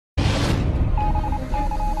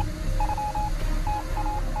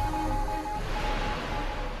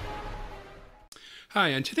Hi,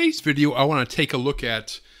 in today's video, I want to take a look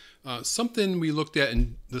at something we looked at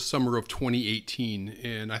in the summer of 2018,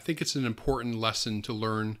 and I think it's an important lesson to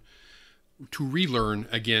learn, to relearn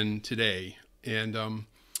again today. And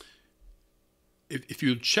if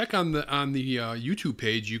you check on the YouTube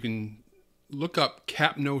page, you can look up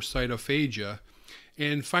Capnocytophaga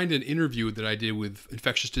and find an interview that I did with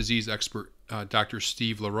infectious disease expert Dr.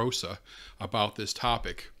 Steve LaRosa about this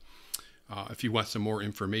topic, if you want some more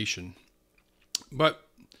information. But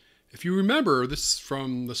if you remember, this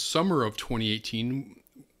from the summer of 2018,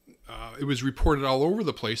 it was reported all over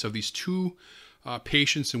the place of these two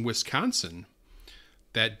patients in Wisconsin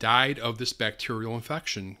that died of this bacterial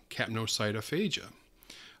infection, Capnocytophaga.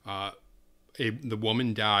 The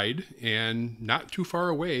woman died, and not too far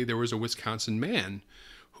away, there was a Wisconsin man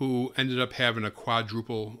who ended up having a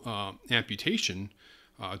quadruple amputation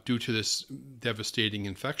due to this devastating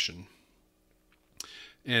infection.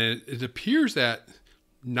 And it appears that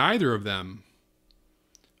neither of them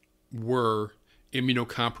were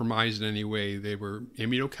immunocompromised in any way. They were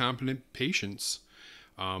immunocompetent patients.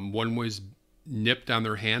 One was nipped on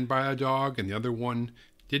their hand by a dog, and the other one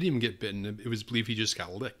didn't even get bitten. It was believed he just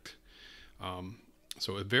got licked.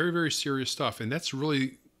 So very, very serious stuff. And that's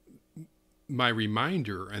really my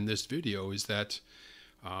reminder in this video, is that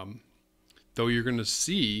though you're going to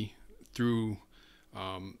see through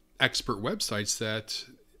expert websites that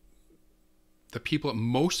the people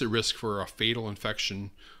most at risk for a fatal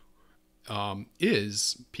infection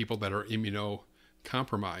is people that are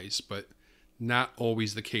immunocompromised, but not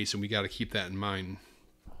always the case, and we got to keep that in mind.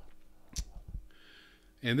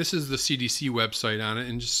 And this is the CDC website on it,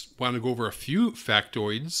 and just want to go over a few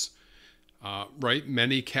factoids. Right,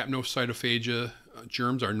 many Capnocytophaga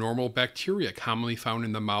germs are normal bacteria commonly found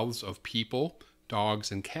in the mouths of people,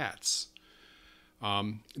 dogs, and cats.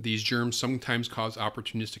 These germs sometimes cause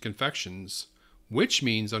opportunistic infections, which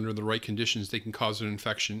means under the right conditions they can cause an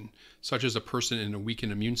infection, such as a person in a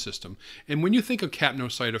weakened immune system. And when you think of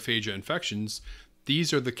Capnocytophaga infections,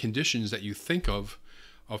 these are the conditions that you think of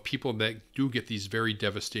people that do get these very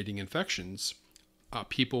devastating infections.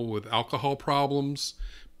 People with alcohol problems,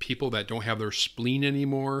 people that don't have their spleen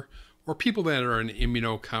anymore, or people that are in an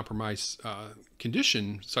immunocompromised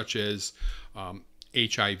condition, such as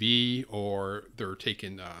HIV, or they're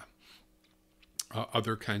taking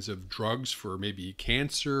other kinds of drugs for maybe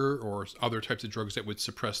cancer or other types of drugs that would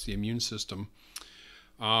suppress the immune system.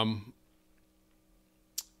 So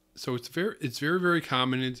it's very, very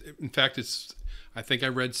common. In fact, I think I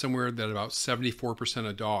read somewhere that about 74%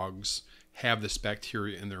 of dogs have this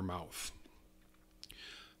bacteria in their mouth.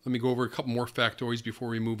 Let me go over a couple more factoids before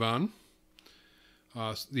we move on.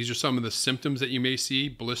 These are some of the symptoms that you may see: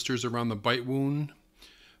 blisters around the bite wound,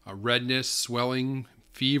 redness, swelling,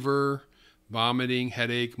 fever, vomiting,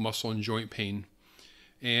 headache, muscle and joint pain.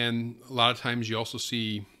 And a lot of times you also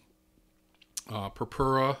see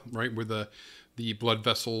purpura, right, where the blood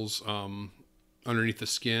vessels underneath the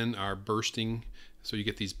skin are bursting. So you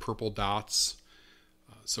get these purple dots.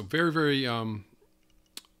 So very, very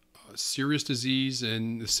serious disease,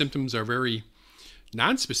 and the symptoms are very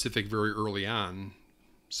nonspecific very early on.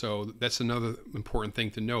 So that's another important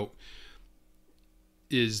thing to note,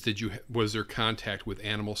 is that was there contact with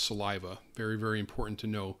animal saliva? Very, very important to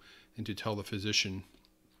know and to tell the physician.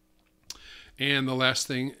 And the last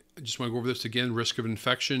thing, I just want to go over this again: risk of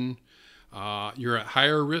infection. You're at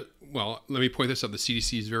higher risk. Well, let me point this out. The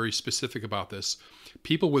CDC is very specific about this.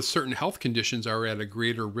 People with certain health conditions are at a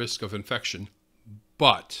greater risk of infection,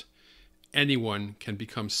 but anyone can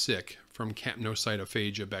become sick from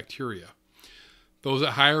Capnocytophaga bacteria. Those at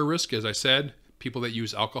higher risk, as I said, people that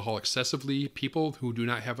use alcohol excessively, people who do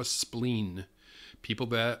not have a spleen, people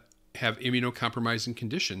that have immunocompromising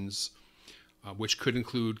conditions, which could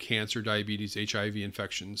include cancer, diabetes, HIV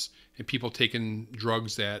infections, and people taking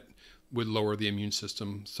drugs that would lower the immune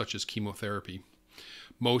system, such as chemotherapy.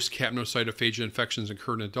 Most Capnocytophaga infections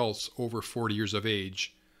occur in adults over 40 years of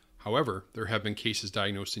age. However, there have been cases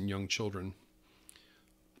diagnosed in young children.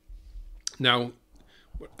 Now,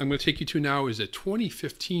 what I'm going to take you to now is a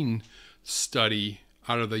 2015 study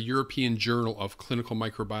out of the European Journal of Clinical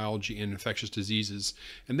Microbiology and Infectious Diseases.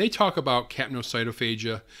 And they talk about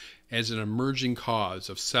Capnocytophaga as an emerging cause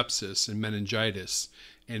of sepsis and meningitis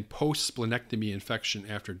and post-splenectomy infection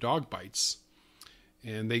after dog bites.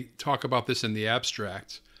 And they talk about this in the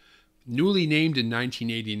abstract. Newly named in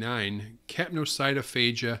 1989,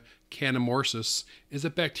 Capnocytophaga canimorsus is a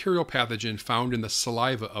bacterial pathogen found in the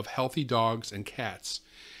saliva of healthy dogs and cats,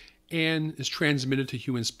 and is transmitted to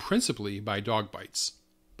humans principally by dog bites,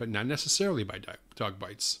 but not necessarily by dog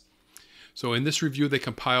bites. So in this review, they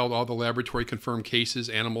compiled all the laboratory confirmed cases,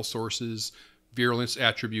 animal sources, virulence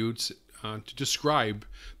attributes to describe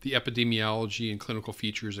the epidemiology and clinical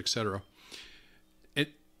features, etc.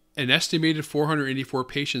 An estimated 484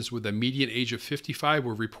 patients with a median age of 55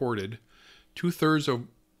 were reported, 2/3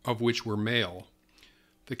 of which were male.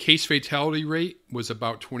 The case fatality rate was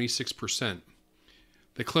about 26%.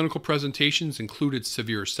 The clinical presentations included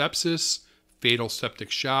severe sepsis, fatal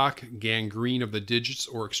septic shock, gangrene of the digits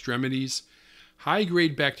or extremities,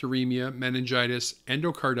 high-grade bacteremia, meningitis,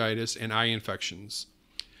 endocarditis, and eye infections.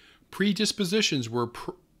 Predispositions were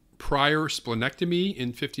prior splenectomy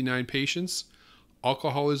in 59 patients,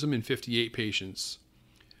 alcoholism in 58 patients.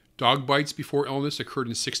 Dog bites before illness occurred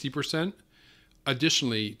in 60%.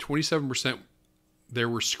 Additionally, 27% there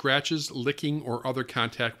were scratches, licking, or other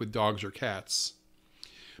contact with dogs or cats.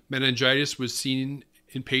 Meningitis was seen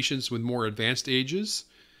in patients with more advanced ages.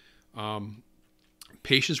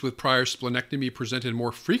 Patients with prior splenectomy presented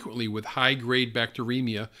more frequently with high-grade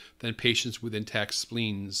bacteremia than patients with intact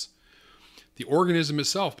spleens. The organism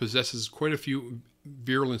itself possesses quite a few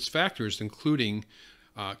virulence factors, including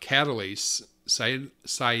catalase,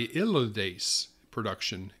 sialidase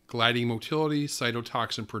production, gliding motility,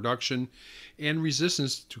 cytotoxin production, and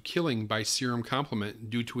resistance to killing by serum complement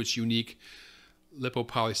due to its unique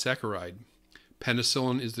lipopolysaccharide.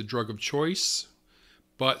 Penicillin is the drug of choice,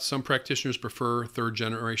 but some practitioners prefer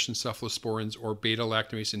third-generation cephalosporins or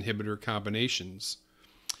beta-lactamase inhibitor combinations.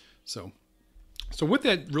 So what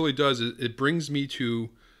that really does is it brings me to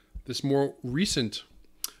this more recent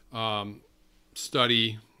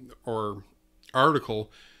study or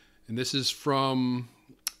article, and this is from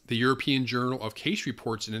the European Journal of Case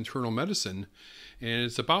Reports in Internal Medicine, and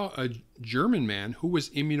it's about a German man who was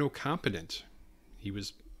immunocompetent. He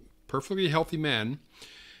was a perfectly healthy man,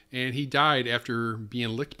 and he died after being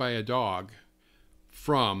licked by a dog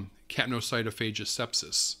from Capnocytophaga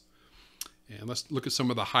sepsis. And let's look at some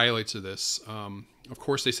of the highlights of this. Of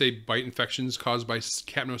course, they say bite infections caused by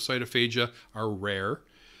Capnocytophaga are rare.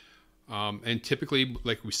 And typically,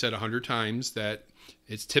 like we said 100 times, that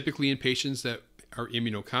it's typically in patients that are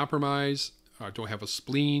immunocompromised, don't have a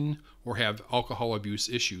spleen, or have alcohol abuse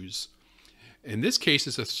issues. In this case,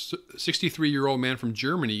 it's a 63-year-old man from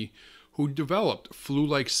Germany who developed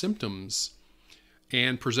flu-like symptoms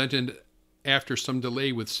and presented after some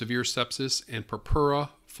delay with severe sepsis and purpura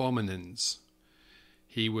fulminans.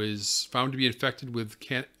 He was found to be infected with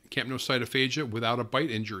Capnocytophaga without a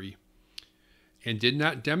bite injury and did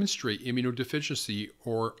not demonstrate immunodeficiency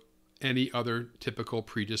or any other typical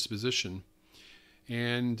predisposition.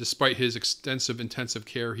 And despite his extensive intensive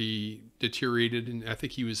care, he deteriorated, and I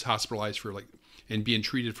think he was hospitalized and being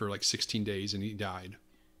treated for 16 days, and he died.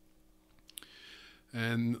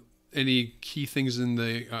 And any key things in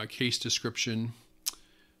the case description.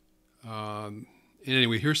 And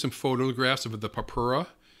anyway, here's some photographs of the purpura,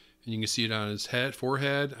 and you can see it on his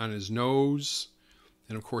forehead, on his nose,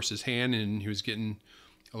 and of course his hand, and he was getting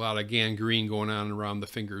a lot of gangrene going on around the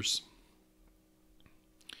fingers.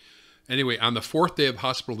 Anyway, on the fourth day of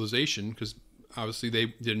hospitalization, because obviously they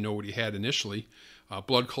didn't know what he had initially,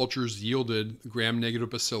 blood cultures yielded gram-negative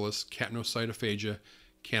bacillus, Capnocytophaga,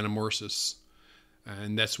 canimorsus.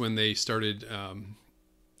 And that's when they started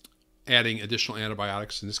adding additional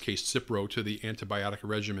antibiotics, in this case Cipro, to the antibiotic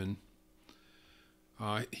regimen.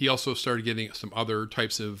 He also started getting some other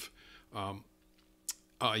types of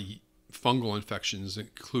fungal infections,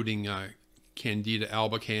 including Candida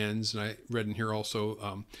albicans, and I read in here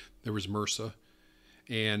also there was MRSA,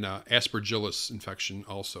 and Aspergillus infection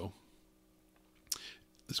also.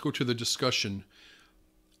 Let's go to the discussion.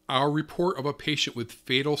 Our report of a patient with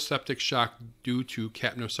fatal septic shock due to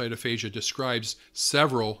Capnocytophaga describes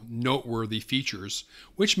several noteworthy features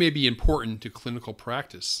which may be important to clinical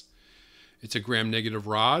practice. It's a gram-negative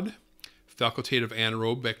rod, facultative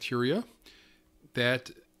anaerobe bacteria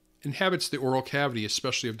that inhabits the oral cavity,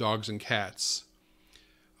 especially of dogs and cats.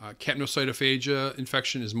 Capnocytophaga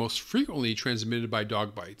infection is most frequently transmitted by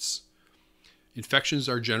dog bites. Infections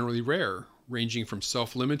are generally rare, ranging from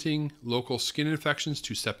self-limiting local skin infections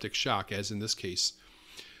to septic shock, as in this case.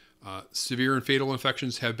 Severe and fatal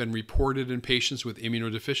infections have been reported in patients with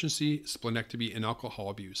immunodeficiency, splenectomy, and alcohol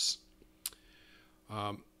abuse.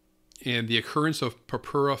 And the occurrence of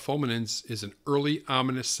purpura fulminans is an early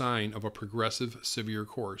ominous sign of a progressive severe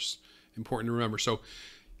course. Important to remember. So,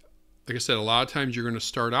 like I said, a lot of times you're going to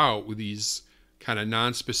start out with these kind of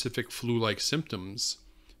non-specific flu-like symptoms,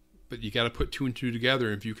 but you got to put two and two together.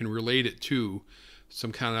 And if you can relate it to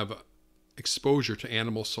some kind of exposure to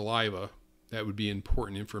animal saliva, that would be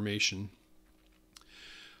important information.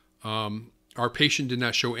 Our patient did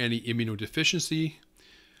not show any immunodeficiency.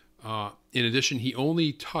 In addition, he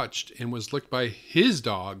only touched and was licked by his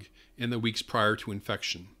dog in the weeks prior to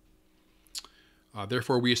infection.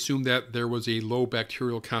 Therefore, we assume that there was a low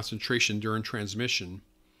bacterial concentration during transmission.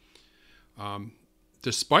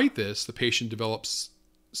 Despite this, the patient develops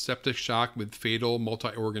septic shock with fatal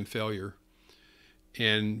multi-organ failure.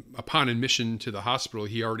 And upon admission to the hospital,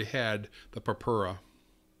 he already had the purpura.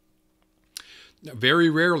 Now, very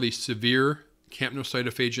rarely, severe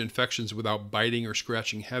Capnocytophaga infections without biting or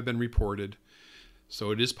scratching have been reported,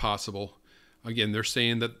 so it is possible. Again, they're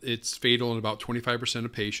saying that it's fatal in about 25%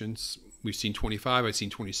 of patients. We've seen 25, I've seen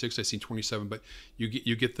 26, I've seen 27, but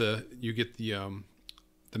you get the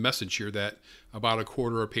message here that about a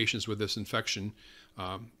quarter of patients with this infection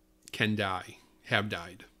can die, have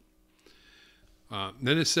died.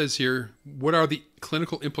 Then it says here, what are the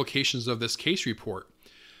clinical implications of this case report?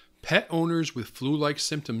 Pet owners with flu-like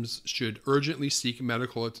symptoms should urgently seek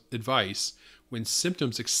medical advice when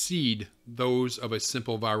symptoms exceed those of a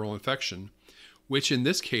simple viral infection, which in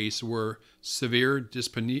this case were severe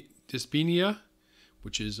dyspnea,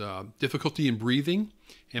 which is difficulty in breathing,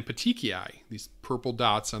 and petechiae, these purple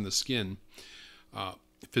dots on the skin.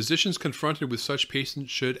 Physicians confronted with such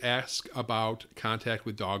patients should ask about contact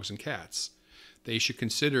with dogs and cats. They should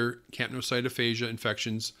consider Capnocytophaga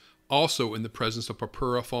infections also in the presence of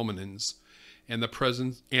purpura fulminans and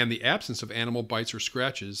the absence of animal bites or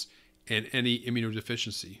scratches and any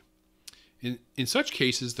immunodeficiency. In such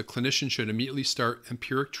cases, the clinician should immediately start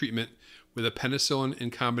empiric treatment with a penicillin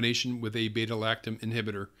in combination with a beta-lactam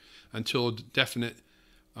inhibitor until a definite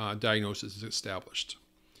diagnosis is established.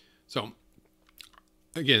 So,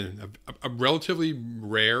 again, a relatively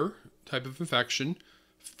rare type of infection,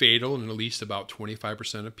 fatal in at least about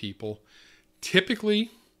 25% of people.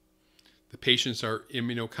 Typically, the patients are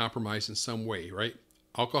immunocompromised in some way, right?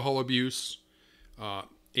 Alcohol abuse,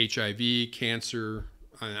 HIV, cancer,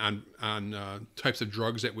 on types of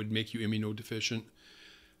drugs that would make you immunodeficient.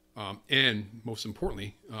 And most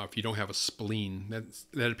importantly, if you don't have a spleen,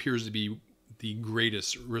 that appears to be the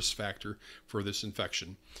greatest risk factor for this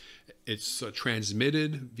infection. It's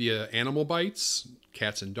transmitted via animal bites,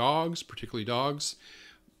 cats and dogs, particularly dogs,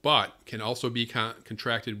 but can also be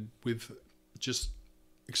contracted with just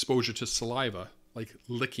exposure to saliva, like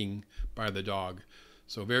licking by the dog.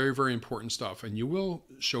 So very, very important stuff. And you will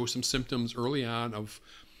show some symptoms early on of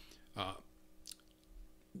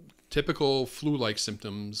typical flu-like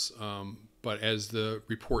symptoms, but as the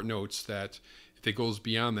report notes that if it goes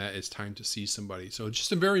beyond that, it's time to see somebody. So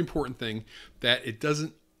just a very important thing that it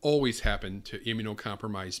doesn't always happen to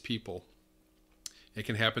immunocompromised people. It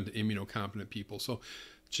can happen to immunocompetent people. So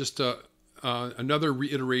just another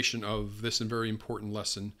reiteration of this very important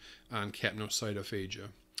lesson on Capnocytophaga.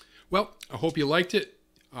 Well, I hope you liked it.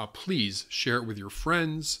 Please share it with your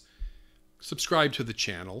friends. Subscribe to the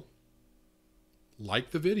channel.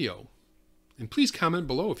 Like the video. And please comment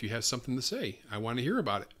below if you have something to say. I want to hear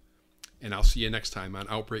about it. And I'll see you next time on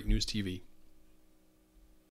Outbreak News TV.